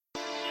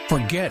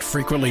Forget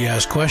frequently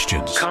asked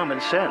questions. Common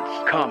sense,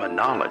 common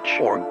knowledge,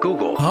 or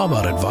Google. How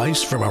about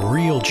advice from a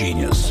real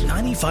genius?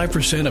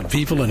 95% of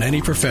people in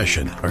any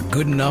profession are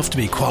good enough to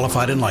be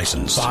qualified and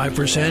licensed.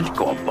 5%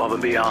 go above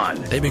and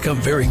beyond. They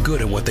become very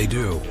good at what they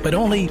do, but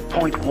only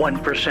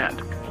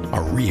 0.1%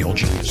 are real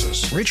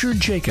geniuses. Richard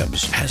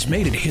Jacobs has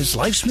made it his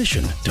life's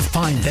mission to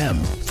find them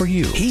for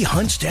you. He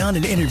hunts down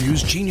and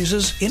interviews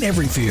geniuses in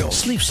every field: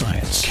 sleep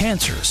science,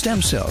 cancer,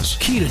 stem cells,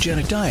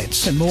 ketogenic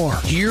diets, and more.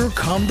 Here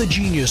come the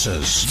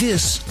geniuses.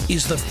 This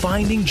is the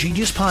Finding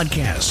Genius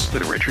Podcast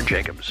with Richard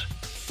Jacobs.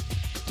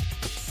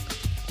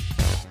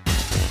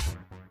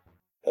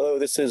 Hello,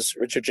 this is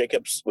Richard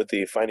Jacobs with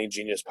the Finding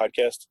Genius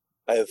Podcast.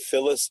 I have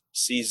Phyllis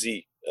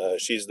CZ.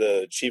 She's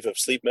the Chief of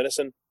Sleep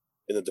Medicine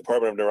in the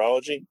Department of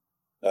Neurology.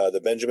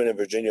 The Benjamin and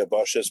Virginia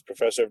Bosch's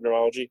Professor of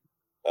Neurology,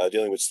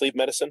 dealing with sleep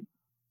medicine.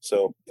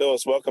 So,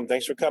 Phyllis, welcome.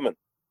 Thanks for coming.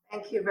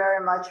 Thank you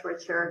very much,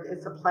 Richard.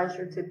 It's a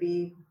pleasure to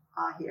be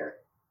here.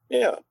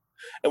 Yeah.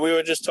 And we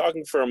were just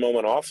talking for a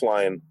moment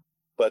offline,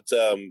 but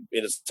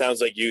it sounds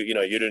like you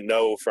didn't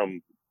know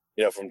from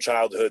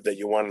childhood that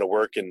you wanted to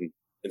work in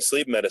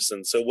sleep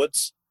medicine. So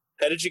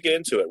how did you get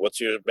into it?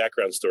 What's your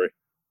background story?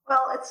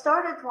 Well, it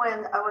started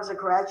when I was a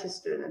graduate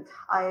student.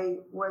 I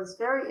was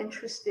very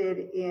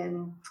interested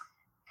in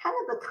kind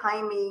of the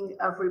timing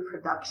of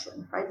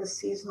reproduction, right? The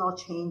seasonal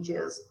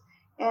changes.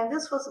 And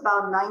this was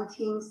about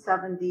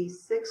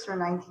 1976 or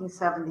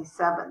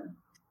 1977.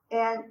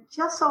 And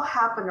just so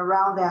happened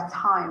around that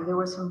time, there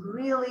was some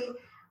really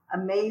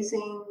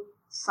amazing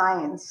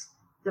science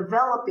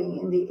developing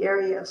in the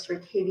area of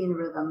circadian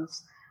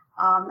rhythms.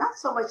 Not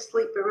so much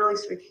sleep, but really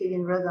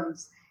circadian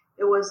rhythms.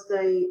 It was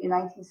in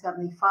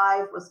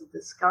 1975 was the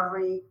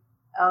discovery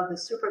of the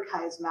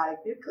suprachiasmatic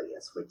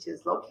nucleus, which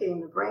is located in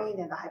the brain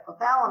and the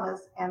hypothalamus,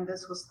 and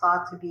this was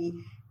thought to be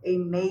a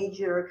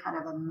major kind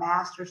of a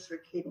master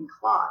circadian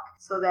clock,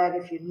 so that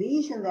if you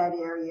lesion that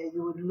area,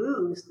 you would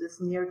lose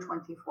this near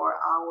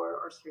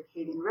 24-hour or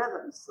circadian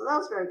rhythms. So that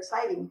was very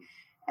exciting.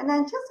 And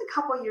then just a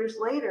couple of years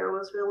later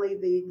was really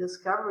the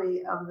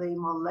discovery of the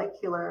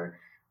molecular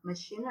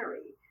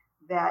machinery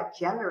that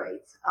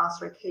generates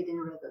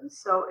circadian rhythms.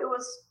 So it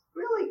was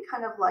really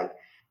kind of like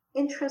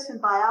interest in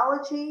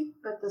biology,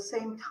 but at the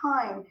same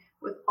time,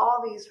 with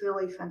all these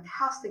really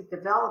fantastic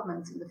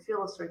developments in the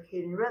field of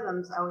circadian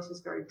rhythms, I was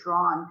just very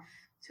drawn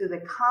to the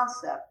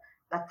concept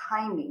that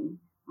timing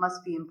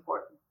must be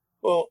important.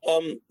 Well,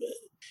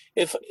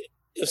 if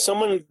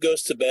someone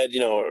goes to bed, I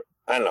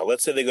don't know,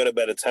 let's say they go to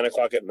bed at 10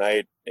 o'clock at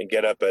night and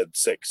get up at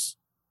 6,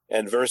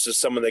 and versus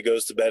someone that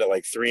goes to bed at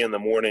like 3 in the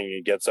morning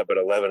and gets up at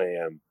 11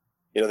 a.m.,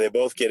 they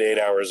both get 8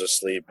 hours of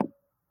sleep.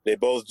 They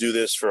both do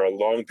this for a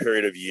long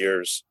period of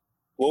years.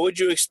 What would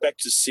you expect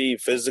to see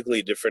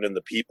physically different in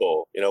the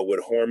people? Would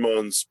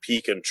hormones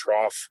peak and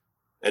trough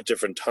at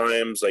different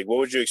times? Like, what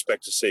would you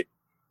expect to see?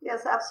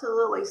 Yes,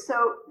 absolutely.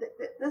 So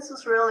this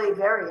is really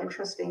very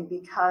interesting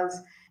because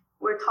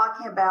we're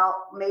talking about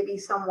maybe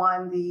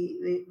someone,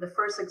 the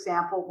first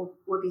example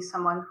would be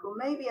someone who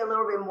may be a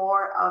little bit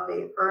more of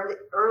a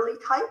early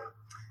type.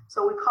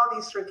 So we call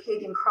these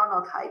circadian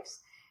chronotypes.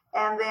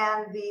 And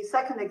then the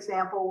second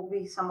example would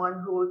be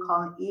someone who we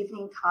call an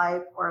evening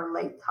type or a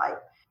late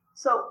type.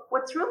 So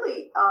what's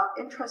really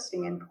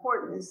interesting and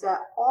important is that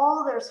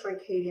all their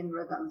circadian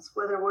rhythms,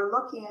 whether we're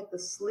looking at the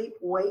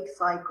sleep-wake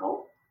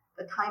cycle,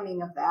 the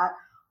timing of that,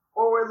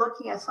 or we're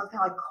looking at something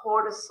like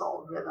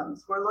cortisol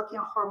rhythms, we're looking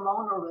at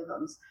hormonal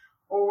rhythms,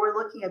 or we're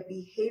looking at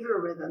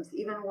behavior rhythms,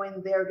 even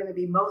when they're going to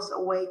be most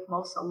awake,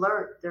 most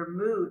alert, their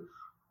mood,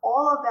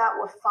 all of that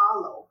will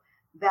follow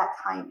that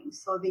timing.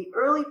 So the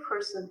early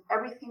person,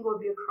 everything will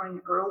be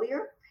occurring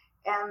earlier,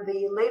 and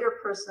the later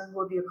person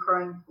will be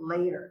occurring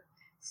later.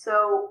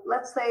 So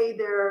let's say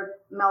their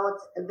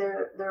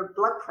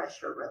blood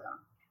pressure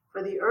rhythm.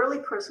 For the early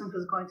person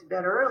who's going to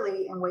bed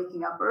early and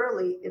waking up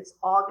early, it's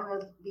all going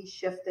to be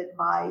shifted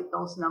by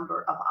those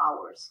number of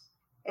hours.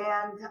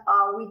 And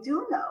we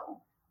do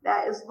know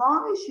that as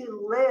long as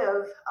you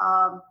live,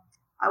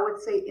 I would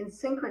say in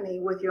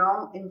synchrony with your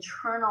own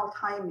internal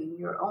timing,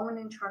 your own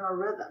internal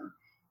rhythm,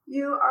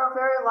 you are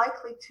very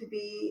likely to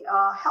be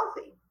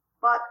healthy.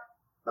 But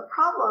the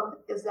problem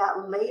is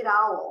that late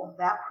owl,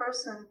 that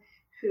person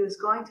who's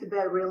going to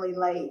bed really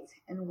late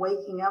and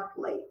waking up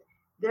late,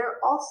 they're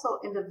also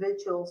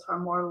individuals who are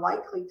more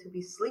likely to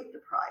be sleep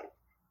deprived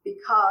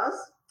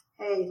because,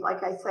 hey,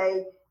 like I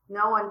say,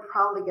 no one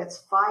probably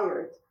gets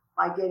fired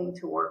by getting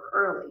to work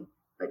early,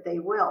 but they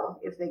will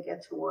if they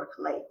get to work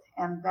late.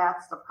 And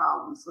that's the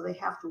problem. So they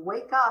have to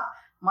wake up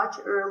much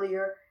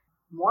earlier,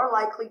 more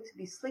likely to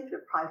be sleep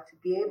deprived to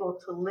be able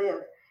to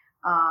live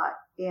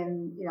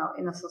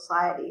in a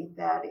society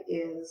that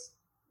is,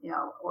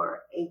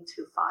 or 8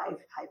 to 5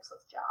 types of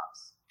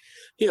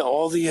jobs.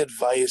 All the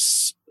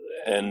advice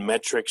and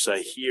metrics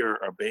I hear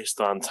are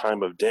based on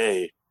time of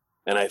day.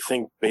 And I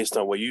think based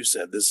on what you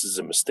said, this is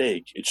a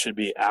mistake. It should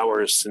be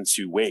hours since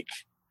you wake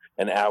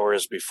and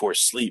hours before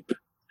sleep.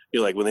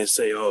 Like when they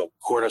say,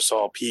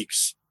 cortisol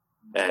peaks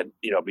at,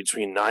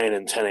 between 9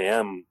 and 10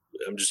 a.m.,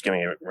 I'm just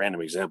giving a random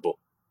example.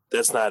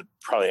 that's not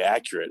probably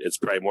accurate. It's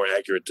probably more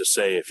accurate to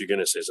say, if you're going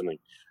to say something,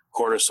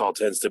 cortisol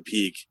tends to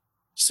peak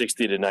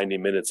 60 to 90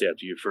 minutes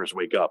after you first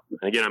wake up.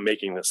 And again, I'm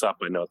making this up.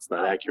 I know it's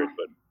not accurate,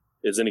 but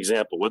as an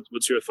example,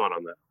 what's your thought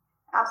on that?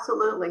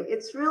 Absolutely.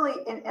 It's really,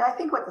 and I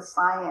think what the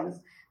science,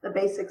 the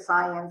basic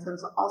science, and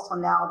also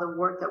now the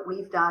work that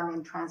we've done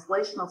in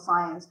translational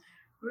science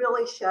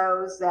really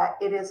shows that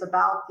it is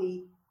about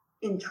the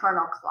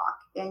internal clock,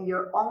 and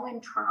your own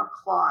internal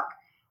clock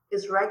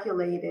is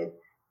regulated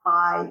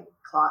by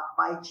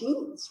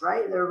genes,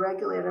 right? They're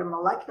regulated at a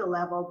molecular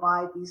level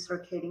by these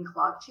circadian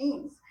clock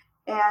genes.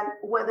 And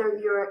whether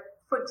you're,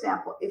 for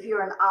example, if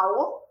you're an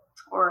owl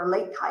or a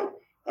late kite,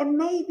 it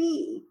may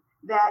be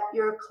that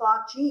your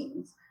clock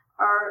genes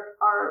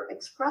are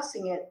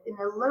expressing it in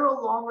a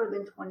little longer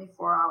than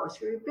 24 hours.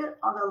 You're a bit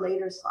on the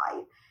later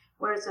side,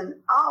 whereas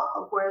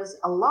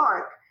a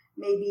lark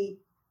may be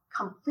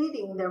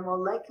completing their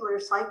molecular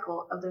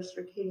cycle of their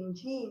circadian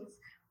genes,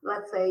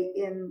 let's say,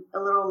 in a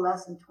little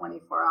less than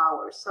 24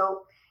 hours.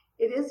 So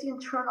it is the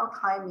internal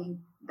timing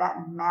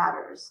that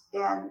matters.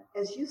 And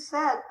as you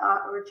said,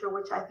 Richard,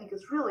 which I think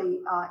is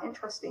really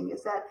interesting,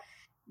 is that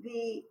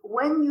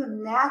when you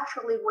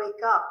naturally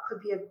wake up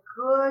could be a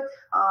good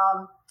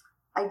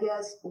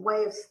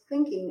way of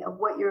thinking of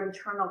what your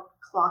internal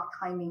clock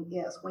timing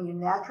is. When you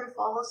naturally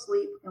fall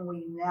asleep and when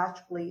you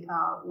naturally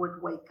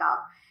would wake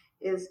up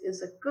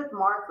is a good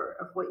marker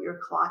of what your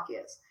clock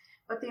is.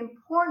 But the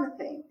important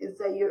thing is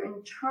that your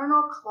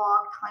internal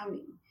clock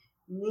timing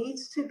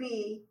needs to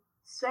be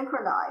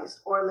synchronized,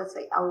 or let's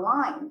say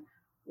aligned,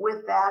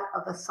 with that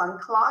of the sun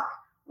clock,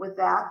 with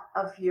that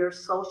of your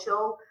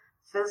social,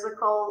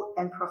 physical,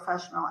 and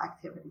professional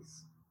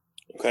activities.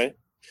 Okay.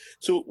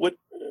 So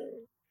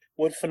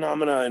what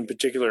phenomena in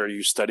particular are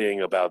you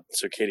studying about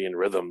circadian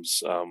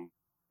rhythms? Are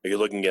you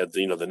looking at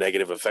the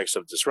negative effects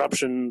of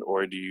disruption,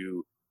 or do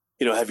you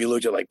have you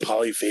looked at like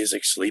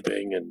polyphasic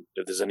sleeping, and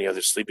if there's any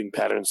other sleeping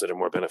patterns that are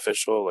more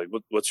beneficial? Like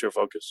what's your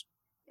focus?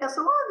 Yeah,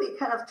 so one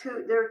of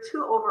the there are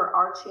two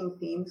overarching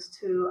themes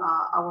to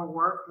our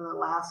work for the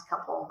last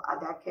couple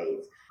of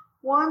decades.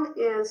 One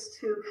is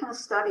to kind of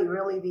study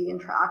really the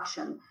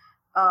interaction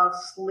of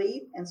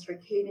sleep and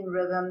circadian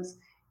rhythms,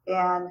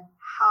 and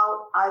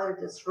how either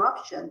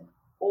disruption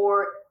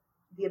or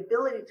the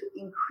ability to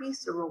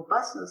increase the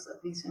robustness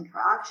of these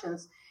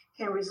interactions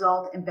can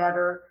result in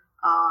better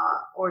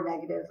or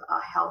negative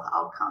health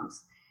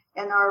outcomes.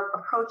 And our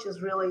approach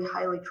is really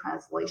highly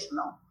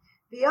translational.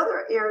 The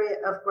other area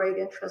of great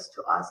interest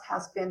to us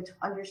has been to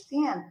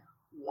understand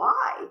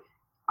why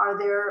are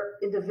there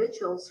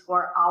individuals who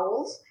are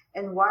owls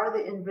and why are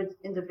there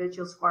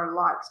individuals who are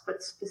larks,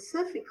 but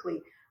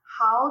specifically,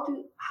 how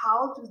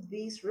do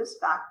these risk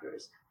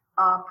factors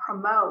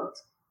promote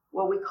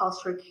what we call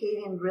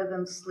circadian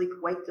rhythm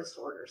sleep-wake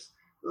disorders,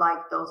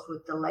 like those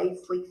with delayed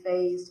sleep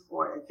phase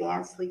or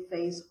advanced sleep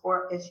phase,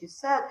 or as you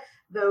said,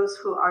 those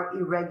who are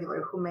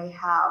irregular, who may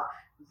have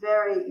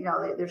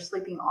they're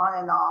sleeping on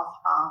and off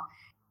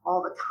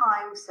all the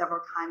time,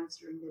 several times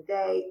during the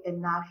day,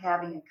 and not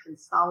having a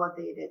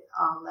consolidated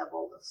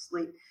level of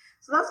sleep.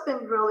 So that's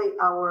been really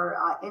our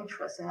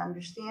interest in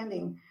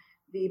understanding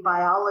the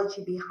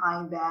biology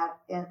behind that,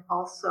 and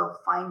also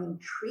finding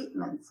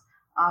treatments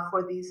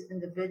for these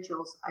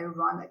individuals. I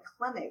run a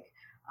clinic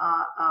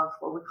of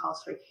what we call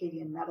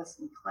circadian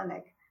medicine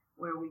clinic,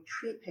 where we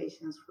treat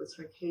patients with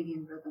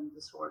circadian rhythm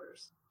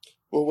disorders.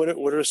 Well,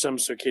 what are some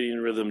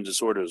circadian rhythm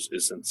disorders?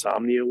 Is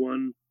insomnia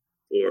one,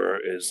 or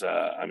is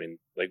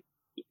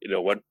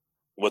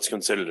what's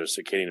considered a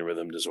circadian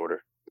rhythm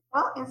disorder?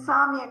 Well,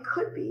 insomnia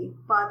could be,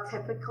 but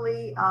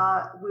typically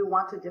we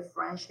want to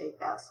differentiate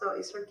that. So a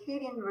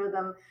circadian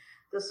rhythm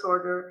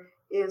disorder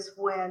is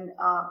when,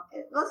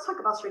 let's talk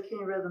about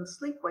circadian rhythm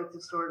sleep-wake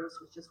disorders,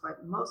 which is why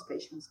most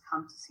patients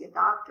come to see a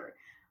doctor,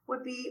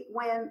 would be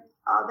when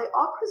they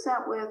all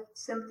present with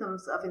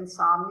symptoms of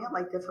insomnia,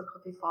 like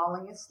difficulty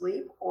falling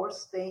asleep or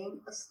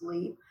staying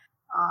asleep,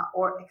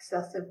 or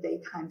excessive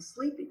daytime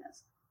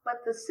sleepiness. But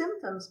the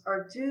symptoms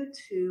are due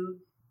to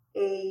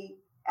a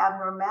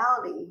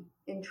abnormality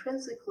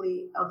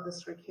intrinsically of the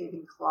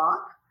circadian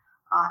clock,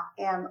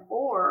 and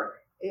or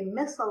a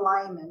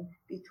misalignment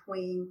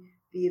between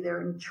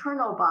their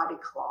internal body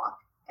clock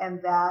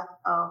and that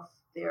of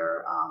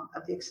their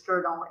of the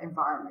external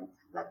environment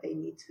that they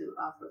need to,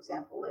 for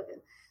example, live in.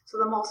 So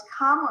the most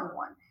common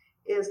one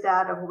is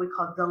that of what we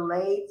call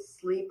delayed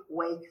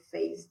sleep-wake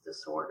phase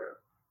disorder.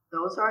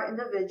 Those are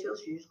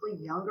individuals, usually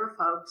younger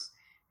folks,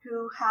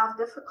 who have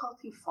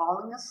difficulty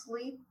falling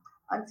asleep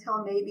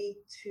until maybe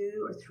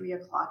 2 or 3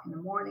 o'clock in the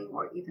morning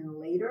or even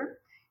later,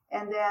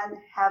 and then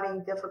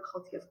having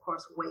difficulty, of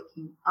course,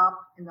 waking up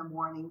in the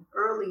morning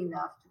early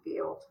enough to be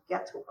able to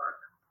get to work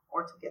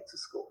or to get to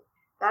school.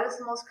 That is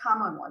the most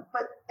common one.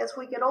 But as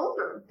we get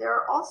older, there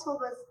are also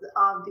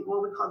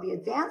what we call the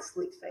advanced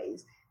sleep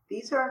phase.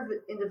 These are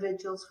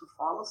individuals who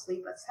fall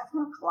asleep at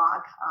 7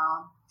 o'clock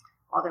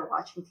while they're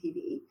watching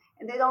TV,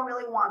 and they don't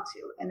really want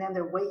to. And then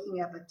they're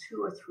waking up at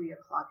 2 or 3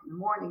 o'clock in the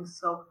morning.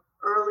 So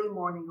early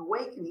morning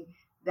awakening,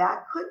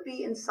 that could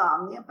be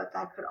insomnia, but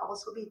that could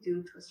also be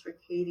due to a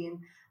circadian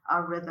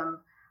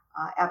rhythm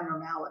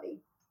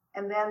abnormality.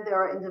 And then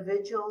there are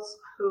individuals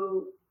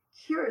who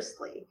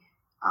curiously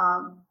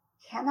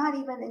cannot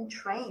even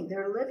entrain.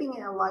 They're living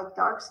in a light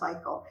dark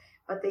cycle,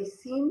 but they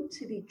seem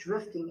to be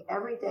drifting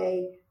every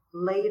day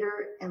later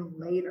and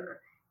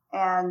later.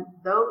 And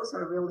those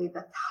are really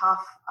the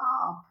tough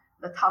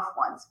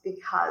ones,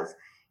 because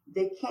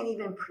they can't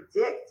even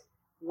predict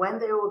when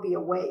they will be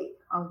awake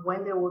or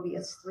when they will be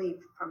asleep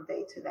from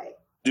day to day.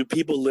 Do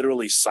people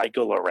literally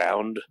cycle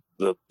around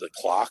the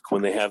clock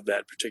when they have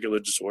that particular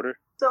disorder?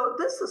 So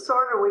this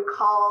disorder we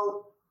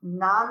call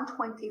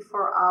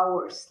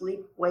non-24-hour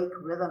sleep-wake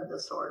rhythm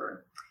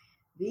disorder.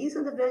 These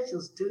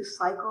individuals do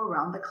cycle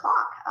around the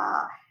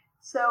clock.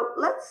 So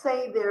let's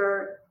say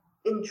their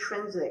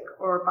intrinsic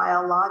or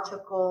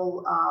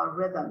biological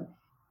rhythm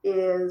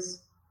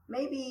is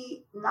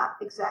maybe not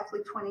exactly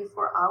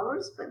 24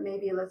 hours, but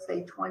maybe let's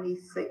say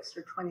 26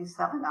 or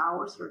 27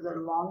 hours or a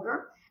little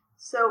longer.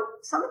 So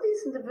some of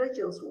these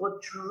individuals will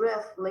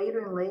drift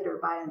later and later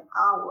by an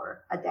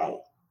hour a day.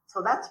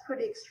 So that's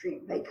pretty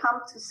extreme. They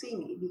come to see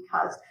me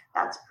because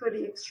that's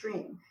pretty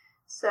extreme.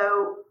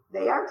 So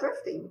they are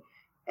drifting.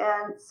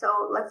 And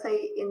so let's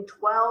say in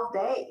 12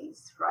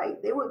 days,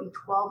 right, they would be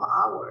 12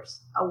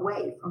 hours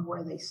away from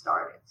where they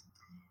started.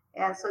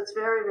 And so it's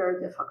very,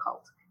 very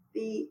difficult.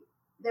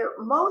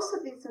 Most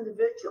of these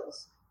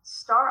individuals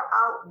start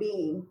out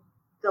being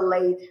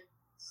delayed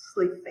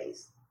sleep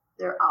phase.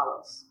 They're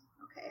owls.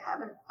 Okay, I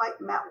haven't quite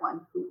met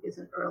one who is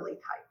an early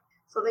type.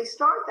 So they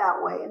start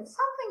that way, and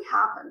something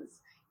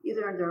happens,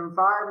 either in their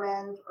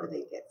environment or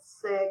they get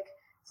sick.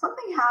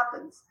 Something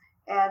happens.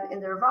 And in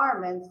their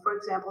environment, for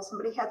example,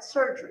 somebody had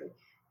surgery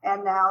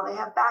and now they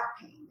have back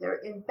pain. They're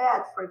in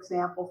bed, for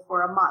example,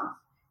 for a month.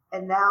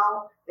 And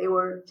now they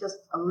were just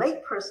a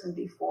late person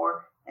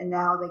before, and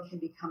now they can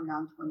become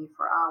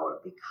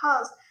non-24-hour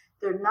because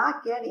they're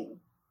not getting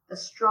the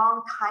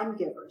strong time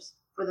givers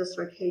for the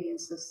circadian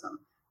system,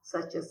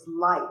 such as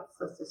light,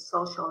 such as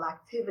social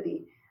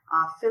activity,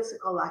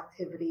 physical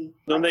activity.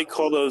 Don't they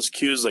call those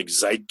cues like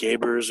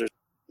Zeitgebers?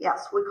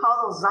 Yes, we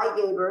call those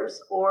Zeitgebers,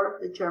 or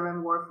the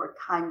German word for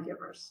time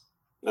givers.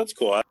 That's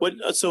cool.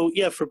 So,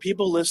 for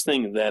people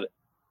listening that,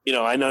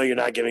 I know you're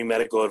not giving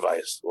medical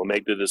advice. We'll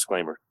make the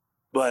disclaimer.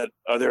 But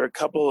are there a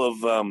couple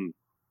of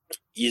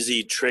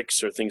easy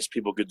tricks or things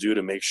people could do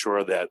to make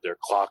sure that their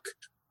clock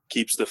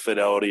keeps the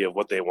fidelity of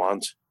what they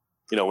want?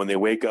 When they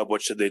wake up,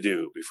 what should they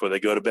do? Before they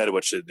go to bed,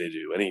 what should they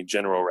do? Any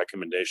general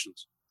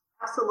recommendations?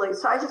 Absolutely.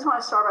 So I just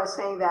want to start by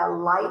saying that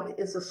light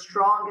is the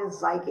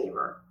strongest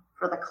Zeitgeber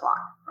for the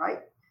clock, right?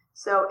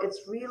 So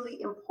it's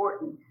really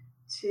important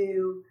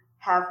to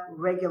have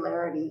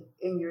regularity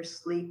in your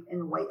sleep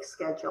and wake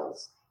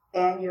schedules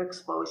and your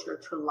exposure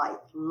to light.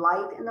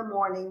 Light in the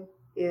morning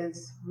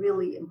is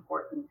really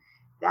important.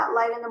 That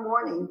light in the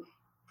morning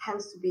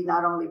tends to be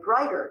not only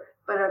brighter,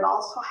 but it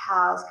also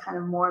has kind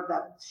of more of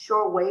that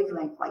short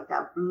wavelength, like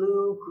that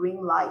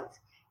blue-green light.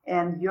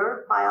 And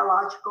your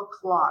biological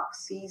clock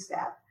sees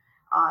that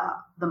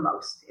the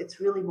most.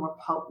 It's really more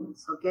potent.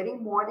 So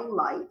getting morning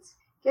light,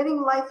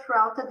 getting light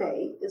throughout the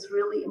day is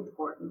really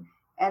important.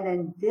 And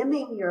then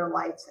dimming your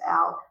lights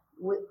out,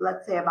 with,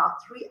 let's say,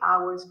 about 3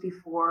 hours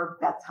before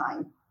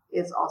bedtime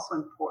is also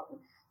important.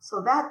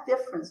 So that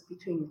difference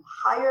between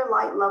higher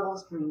light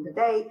levels during the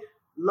day,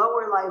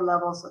 lower light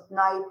levels at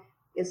night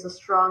is the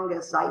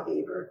strongest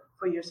Zeitgeber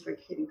for your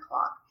circadian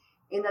clock.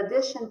 In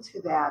addition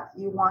to that,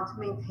 you want to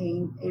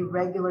maintain a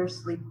regular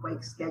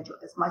sleep-wake schedule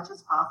as much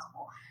as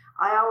possible.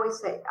 I always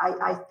say,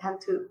 I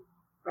tend to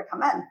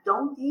recommend,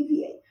 don't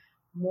deviate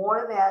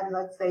more than,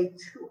 let's say,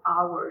 2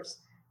 hours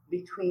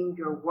between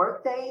your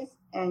work days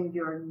and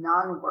your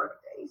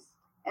non-work days.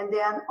 And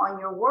then on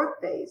your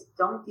work days,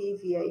 don't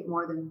deviate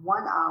more than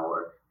 1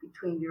 hour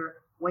between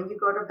when you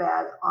go to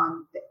bed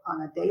on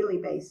a daily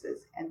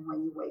basis and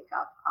when you wake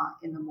up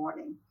in the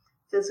morning.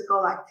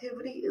 Physical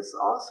activity is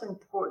also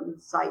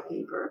important,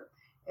 Zeitgeber.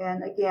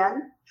 And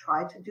again,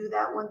 try to do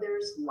that when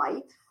there's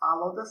light.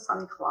 Follow the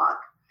sun clock.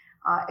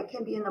 It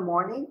can be in the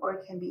morning or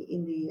it can be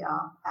in the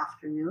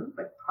afternoon,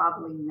 but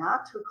probably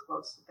not too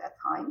close to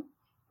bedtime.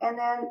 And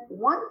then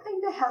one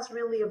thing that has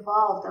really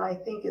evolved that I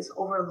think is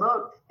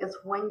overlooked is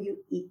when you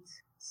eat.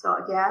 So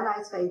again,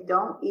 I say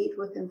don't eat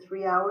within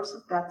 3 hours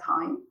of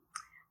bedtime,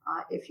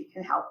 if you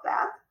can help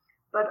that,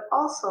 but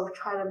also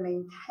try to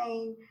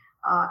maintain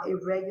a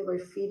regular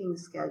feeding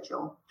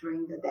schedule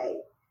during the day.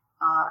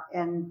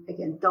 And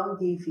again, don't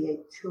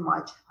deviate too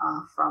much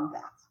from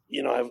that.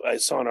 I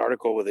saw an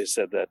article where they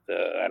said that,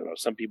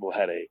 some people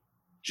had a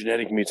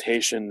genetic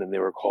mutation and they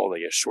were called,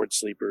 short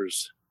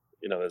sleepers.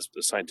 That's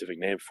the scientific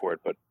name for it,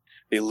 but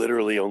they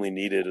literally only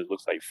needed, it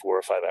looks like 4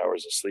 or 5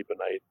 hours of sleep a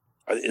night.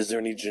 Is there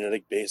any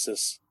genetic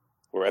basis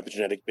or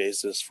epigenetic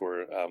basis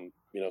for,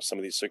 some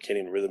of these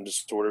circadian rhythm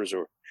disorders,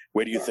 or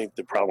where do you think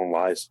the problem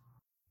lies?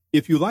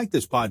 If you like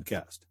this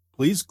podcast,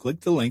 please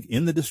click the link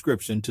in the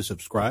description to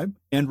subscribe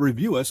and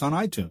review us on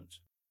iTunes.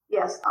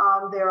 Yes,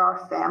 there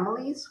are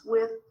families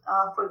with,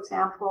 for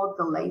example,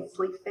 delayed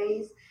sleep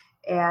phase,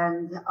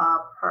 and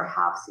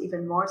perhaps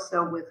even more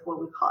so with what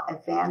we call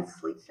advanced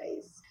sleep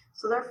phase.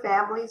 So there are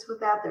families with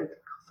that. They're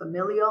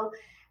familial.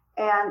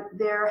 And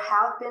there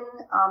have been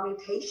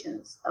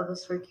mutations of the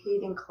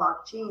circadian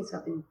clock genes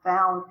have been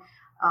found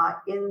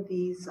in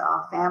these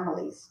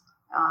families,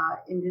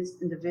 in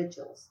these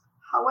individuals.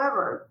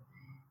 However,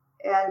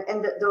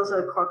 those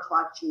are the core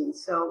clock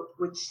genes, so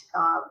which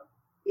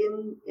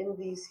in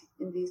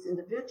these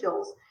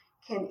individuals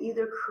can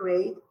either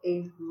create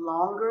a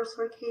longer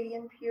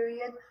circadian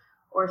period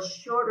or a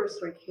shorter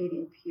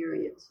circadian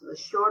period. So the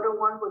shorter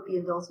one would be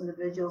in those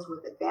individuals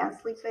with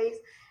advanced sleep phase,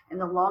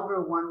 and the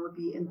longer one would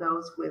be in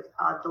those with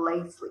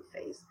delayed sleep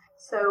phase.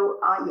 So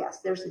yes,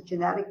 there's a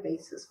genetic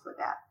basis for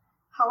that.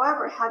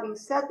 However, having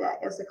said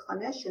that, as a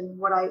clinician,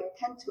 what I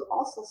tend to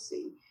also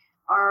see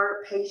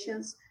are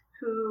patients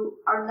who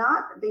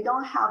they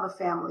don't have a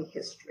family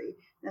history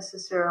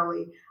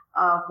necessarily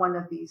of one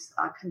of these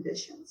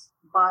conditions,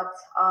 but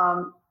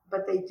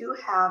they do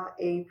have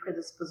a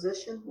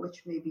predisposition,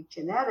 which may be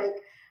genetic.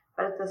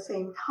 But at the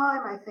same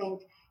time, I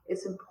think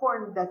it's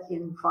important that the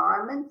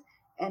environment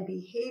and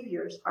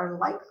behaviors are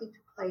likely to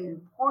play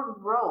an important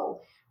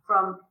role,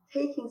 from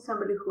taking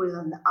somebody who is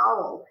an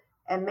owl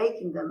and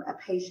making them a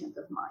patient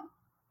of mine,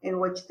 in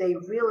which they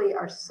really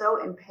are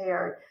so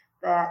impaired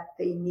that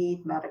they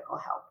need medical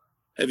help.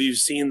 Have you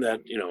seen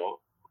that,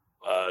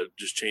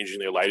 just changing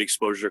their light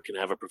exposure can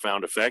have a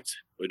profound effect?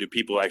 Or do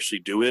people actually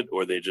do it,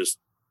 or they just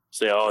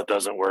say, oh, it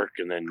doesn't work,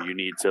 and then you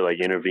need to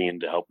intervene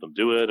to help them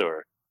do it?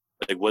 Or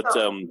what,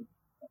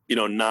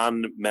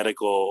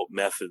 non-medical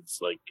methods,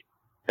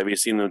 have you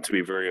seen them to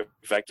be very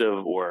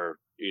effective, or,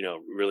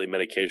 really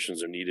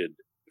medications are needed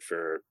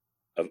for,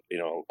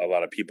 a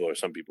lot of people or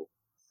some people?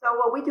 So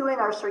what we do in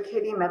our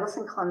circadian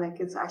medicine clinic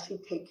is actually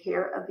take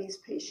care of these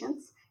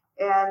patients,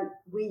 and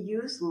we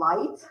use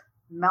light,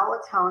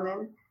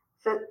 melatonin,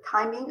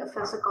 timing of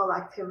physical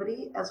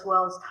activity, as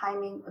well as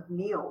timing of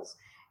meals,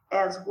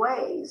 as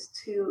ways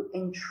to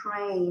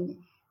entrain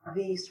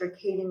the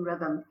circadian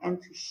rhythm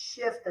and to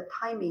shift the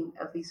timing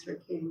of the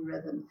circadian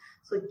rhythm.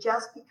 So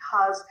just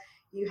because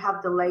you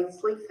have delayed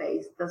sleep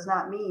phase does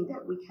not mean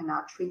that we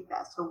cannot treat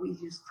that. So we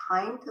use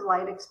time to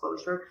light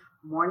exposure,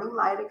 morning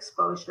light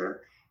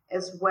exposure,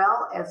 as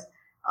well as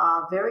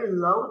a very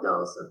low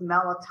dose of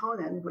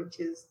melatonin, which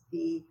is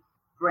the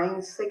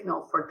brain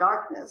signal for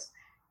darkness,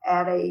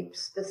 at a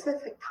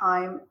specific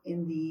time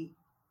in the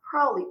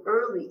probably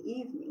early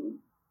evening,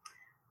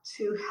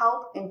 to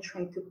help and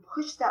train to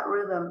push that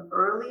rhythm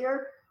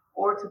earlier,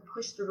 or to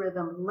push the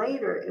rhythm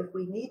later if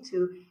we need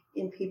to,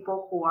 in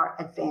people who are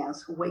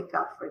advanced, who wake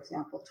up, for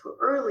example, too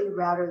early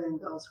rather than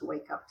those who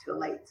wake up too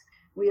late.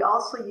 We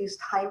also use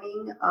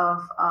timing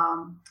of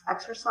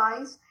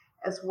exercise,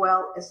 as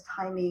well as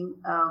timing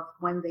of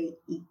when they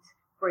eat.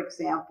 For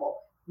example,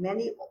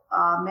 many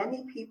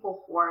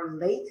people who are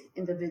late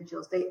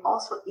individuals, they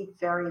also eat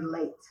very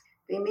late.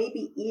 They may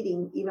be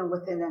eating even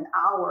within an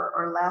hour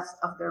or less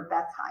of their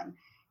bedtime.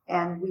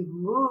 And we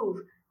move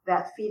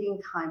that feeding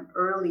time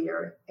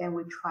earlier, and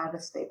we try to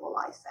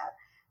stabilize that.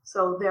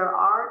 So there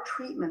are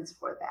treatments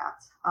for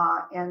that.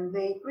 And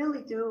they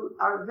really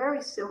are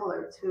very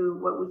similar to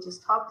what we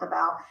just talked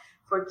about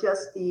for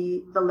just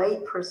the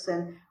lay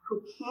person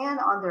who can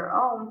on their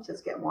own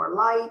just get more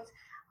light,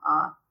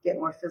 get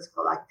more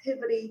physical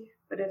activity.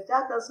 But if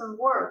that doesn't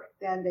work,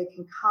 then they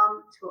can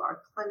come to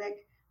our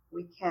clinic.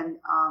 We can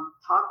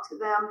talk to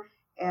them,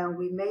 and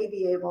we may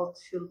be able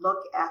to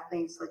look at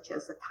things such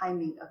as the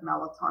timing of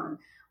melatonin.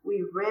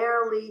 We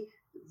rarely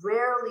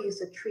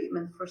is a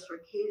treatment for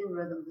circadian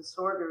rhythm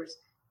disorders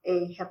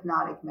a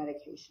hypnotic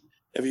medication.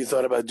 Have you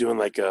thought about doing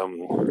a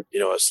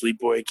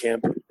sleepaway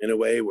camp in a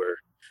way, where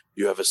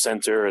you have a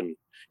center and,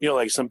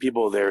 some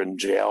people, they're in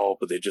jail,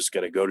 but they just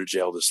got to go to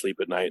jail to sleep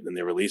at night, and then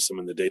they release them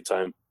in the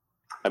daytime?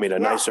 I mean,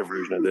 nicer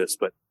version of this,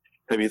 but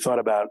have you thought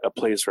about a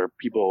place where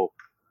people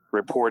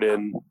report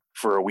in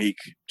for a week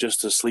just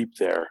to sleep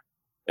there,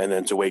 and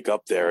then to wake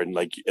up there, and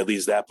at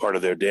least that part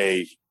of their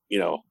day,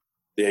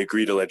 they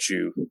agree to let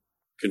you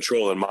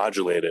control and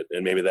modulate it,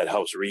 and maybe that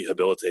helps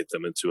rehabilitate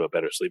them into a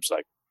better sleep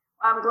cycle?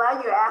 I'm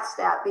glad you asked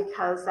that,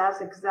 because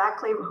that's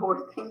exactly what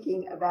we're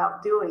thinking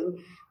about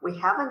doing. We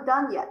haven't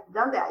done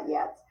that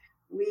yet.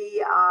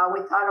 We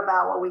thought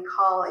about what we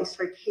call a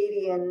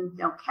circadian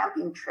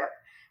camping trip,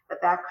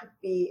 but that could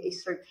be a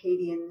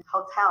circadian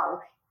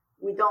hotel.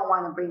 We don't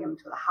want to bring them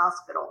to the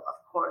hospital,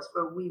 of course,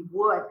 but we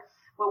would.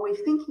 What we're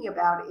thinking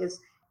about is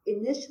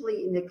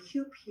initially in the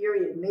acute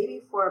period,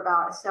 maybe for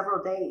about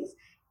several days,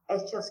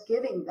 as just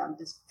giving them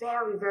this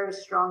very, very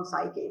strong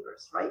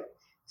Zygabers, right?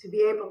 To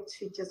be able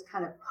to just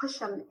kind of push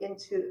them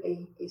into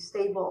a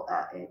stable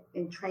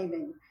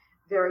entrainment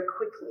very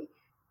quickly.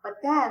 But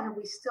then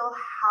we still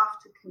have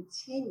to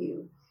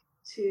continue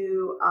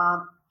to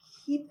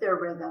keep their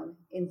rhythm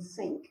in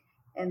sync.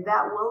 And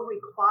that will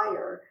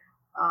require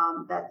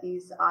that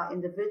these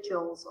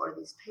individuals or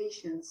these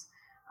patients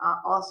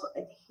also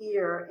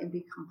adhere and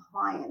be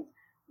compliant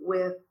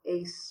with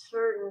a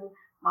certain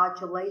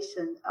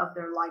modulation of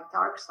their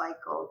light-dark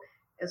cycle,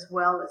 as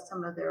well as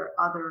some of their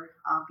other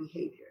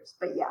behaviors.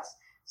 But yes,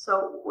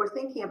 so we're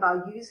thinking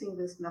about using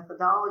this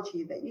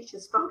methodology that you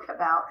just spoke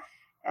about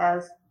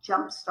as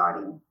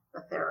jump-starting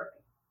the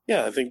therapy.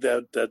 Yeah, I think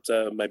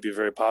that might be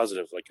very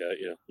positive, like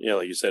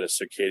like you said, a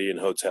circadian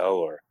hotel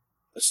or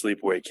a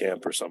sleepaway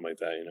camp or something like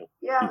that.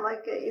 Yeah,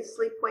 like a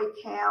sleepaway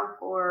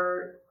camp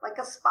or like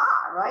a spa,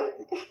 right?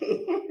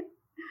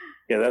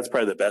 Yeah, that's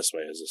probably the best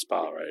way is a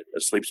spa, right?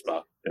 A sleep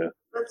spa. Yeah.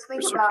 Let's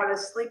think about a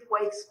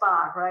sleep-wake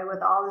spa, right?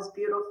 With all these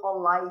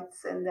beautiful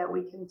lights and that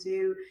we can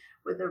do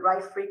with the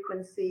right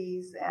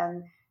frequencies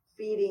and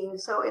feeding.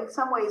 So in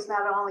some ways,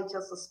 not only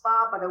just a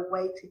spa, but a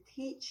way to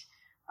teach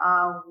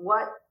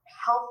what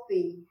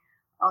healthy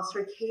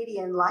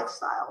circadian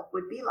lifestyle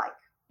would be like.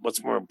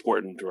 What's more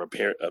important or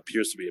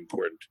appears to be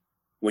important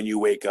when you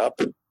wake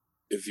up,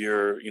 if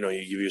you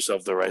give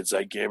yourself the right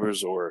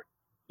Zeitgebers or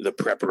the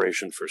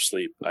preparation for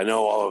sleep? I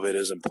know all of it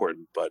is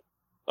important, but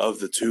of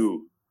the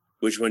two,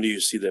 which one do you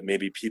see that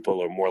maybe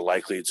people are more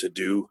likely to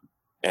do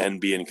and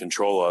be in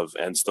control of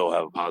and still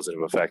have a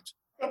positive effect?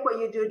 I think what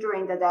you do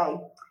during the day.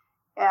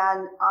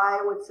 And I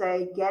would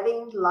say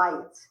getting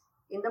light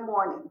in the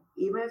morning,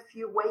 even if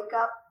you wake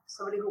up,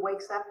 somebody who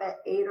wakes up at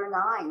 8 or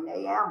 9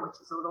 a.m., which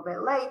is a little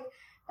bit late,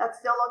 that's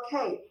still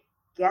okay.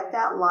 Get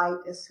that light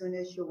as soon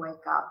as you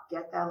wake up.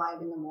 Get that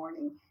light in the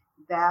morning.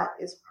 That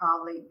is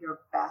probably your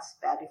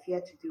best bet. If you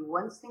had to do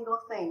one single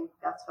thing,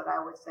 that's what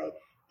I would say.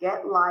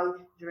 Get light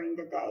during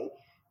the day,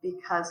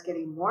 because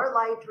getting more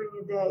light during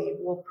the day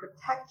will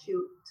protect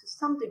you to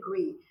some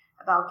degree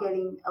about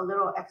getting a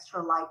little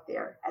extra light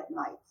there at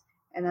night.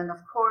 And then, of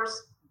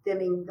course,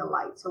 dimming the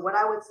light. So what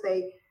I would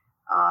say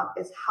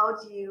is how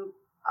do you,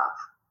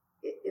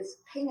 is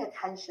paying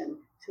attention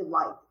to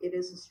light. It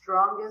is the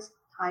strongest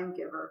time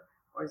giver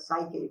or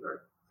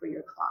Zeitgeber for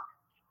your clock.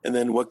 And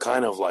then what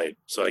kind of light?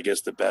 So I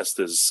guess the best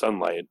is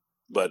sunlight,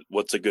 but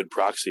what's a good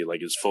proxy?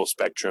 Like, is full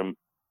spectrum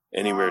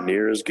anywhere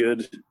near as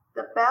good?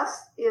 The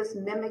best is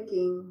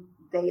mimicking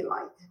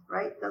daylight,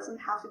 right? Doesn't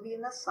have to be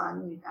in the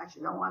sun. You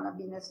actually don't want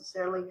to be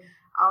necessarily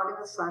out in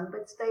the sun,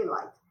 but it's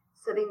daylight.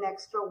 Sitting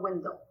next to a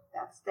window,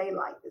 that's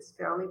daylight. It's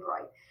fairly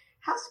bright.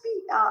 Has to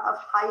be of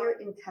higher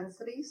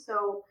intensity,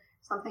 so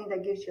something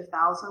that gives you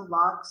 1,000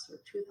 lux or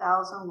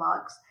 2,000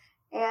 lux.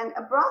 And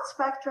a broad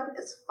spectrum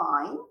is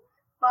fine,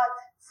 but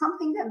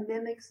something that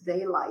mimics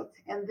daylight.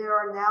 And there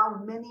are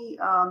now many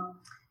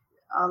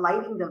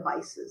lighting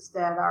devices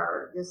that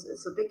are, this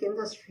is a big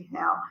industry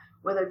now,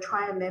 where they're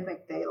trying to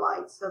mimic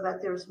daylight so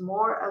that there's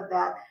more of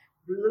that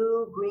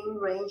blue-green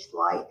range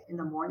light in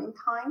the morning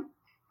time.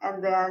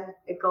 And then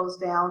it goes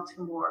down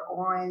to more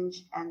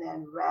orange and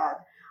then red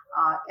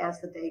as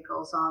the day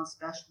goes on,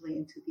 especially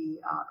into the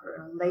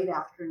late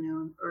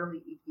afternoon, early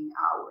evening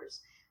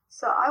hours.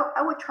 So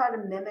I would try to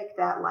mimic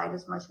that light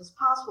as much as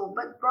possible,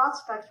 but broad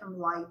spectrum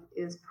light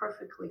is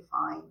perfectly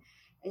fine.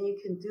 And you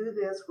can do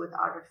this with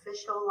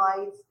artificial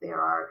lights.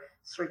 There are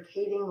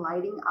circadian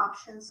lighting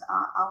options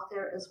out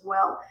there as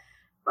well.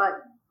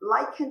 But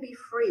light can be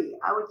free.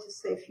 I would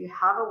just say if you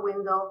have a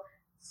window,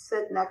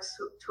 sit next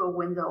to a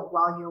window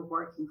while you're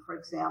working, for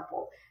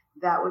example.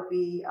 That would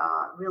be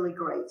really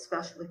great,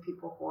 especially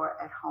people who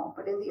are at home,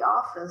 but in the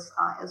office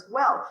as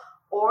well.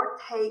 Or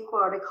take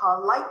what they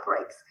call light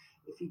breaks.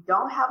 If you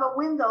don't have a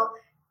window,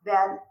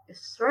 then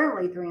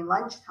certainly during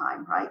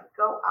lunchtime, right,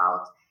 go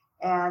out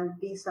and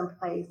be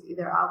someplace,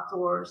 either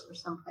outdoors or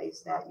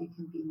someplace that you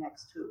can be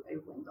next to a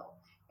window.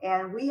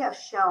 And we have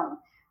shown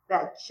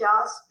that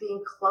just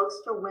being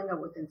close to a window,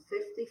 within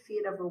 50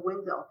 feet of a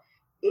window,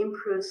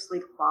 improves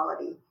sleep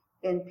quality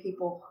in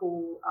people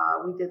who,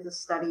 we did the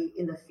study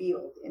in the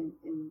field,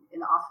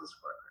 in office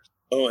workers.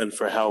 Oh, and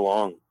for how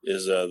long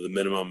is the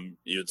minimum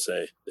you'd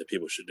say that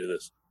people should do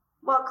this?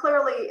 Well,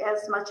 clearly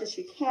as much as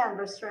you can,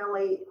 but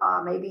certainly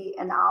maybe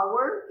an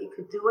hour, you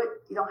could do it.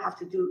 You don't have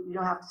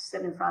to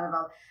sit in front of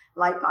a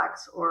light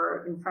box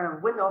or in front of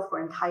a window for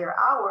an entire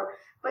hour,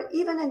 but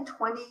even in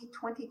 20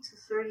 to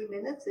 30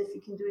 minutes, if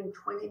you can do in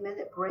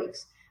 20-minute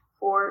breaks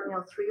for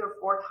 3 or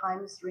 4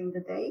 times during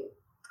the day,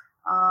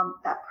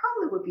 that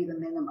probably would be the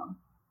minimum.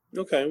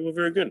 Okay, well,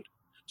 very good.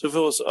 So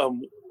Phyllis,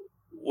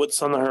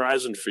 what's on the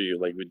horizon for you?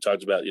 Like we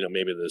talked about,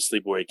 maybe the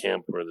sleepaway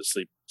camp or the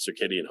sleep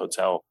circadian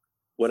hotel.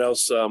 What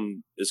else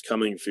is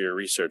coming for your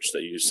research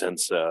that you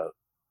sense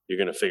you're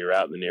going to figure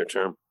out in the near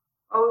term?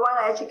 Well, we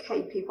want to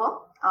educate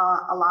people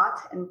a lot,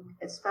 and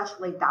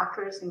especially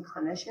doctors and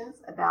clinicians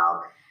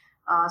about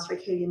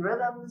circadian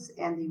rhythms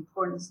and the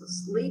importance of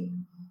sleep.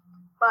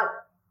 But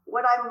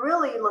what I'm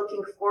really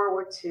looking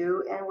forward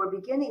to, and we're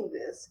beginning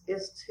this,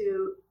 is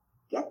to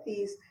get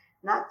these,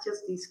 not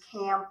just these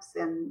camps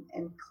and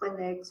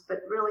clinics, but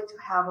really to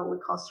have what we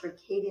call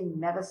circadian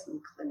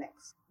medicine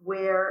clinics,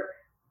 where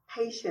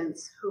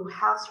patients who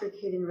have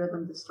circadian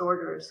rhythm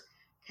disorders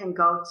can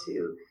go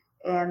to,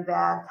 and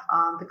that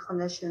the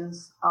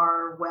clinicians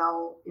are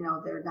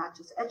they're not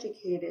just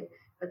educated,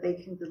 but they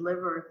can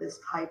deliver this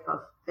type of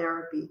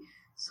therapy.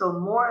 So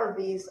more of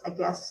these, I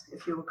guess,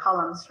 if you would call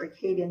them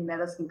circadian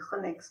medicine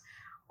clinics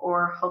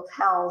or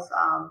hotels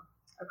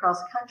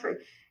across the country.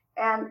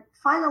 And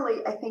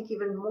finally, I think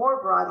even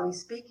more broadly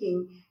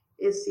speaking,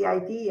 is the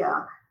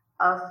idea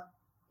of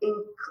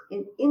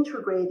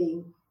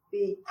integrating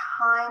the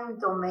time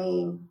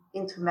domain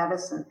into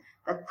medicine.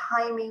 that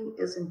timing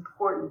is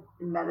important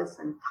in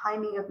medicine.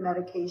 Timing of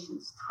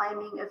medications,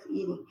 timing of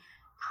eating,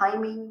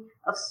 timing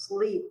of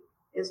sleep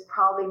is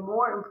probably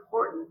more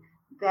important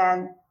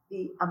than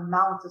the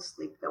amount of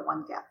sleep that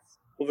one gets.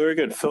 Well, very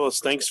good.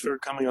 Phyllis, thanks for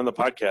coming on the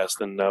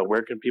podcast. And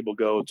where can people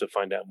go to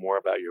find out more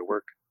about your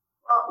work?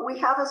 We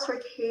have a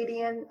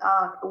circadian,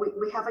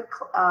 we have a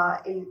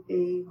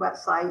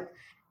website.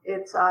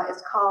 It's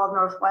called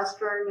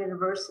Northwestern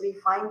University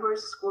Feinberg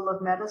School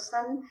of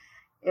Medicine.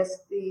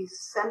 It's the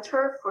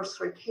Center for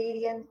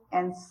Circadian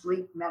and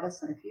Sleep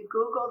Medicine. If you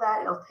Google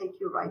that, it'll take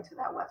you right to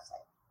that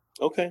website.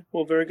 Okay,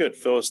 well, very good.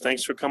 Phyllis,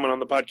 thanks for coming on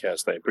the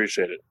podcast. I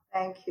appreciate it.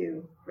 Thank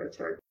you,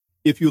 Richard.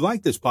 If you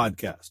like this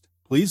podcast,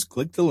 please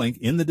click the link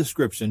in the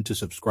description to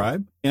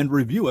subscribe and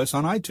review us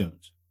on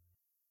iTunes.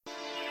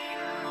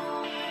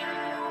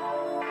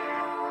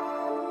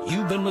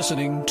 You've been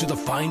listening to the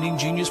Finding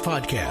Genius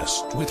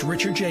podcast with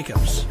Richard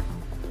Jacobs.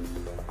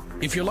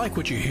 If you like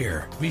what you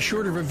hear, be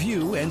sure to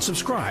review and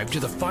subscribe to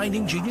the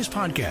Finding Genius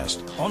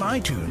podcast on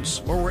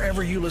iTunes or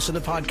wherever you listen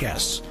to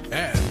podcasts.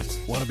 And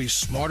want to be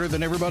smarter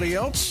than everybody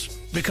else?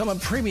 Become a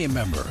premium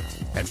member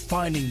at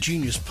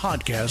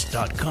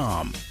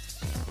findinggeniuspodcast.com.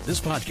 This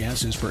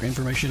podcast is for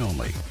information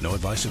only. No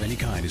advice of any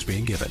kind is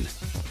being given.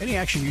 Any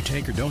action you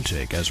take or don't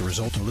take as a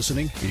result of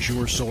listening is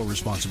your sole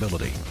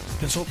responsibility.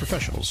 Consult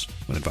professionals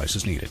when advice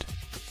is needed.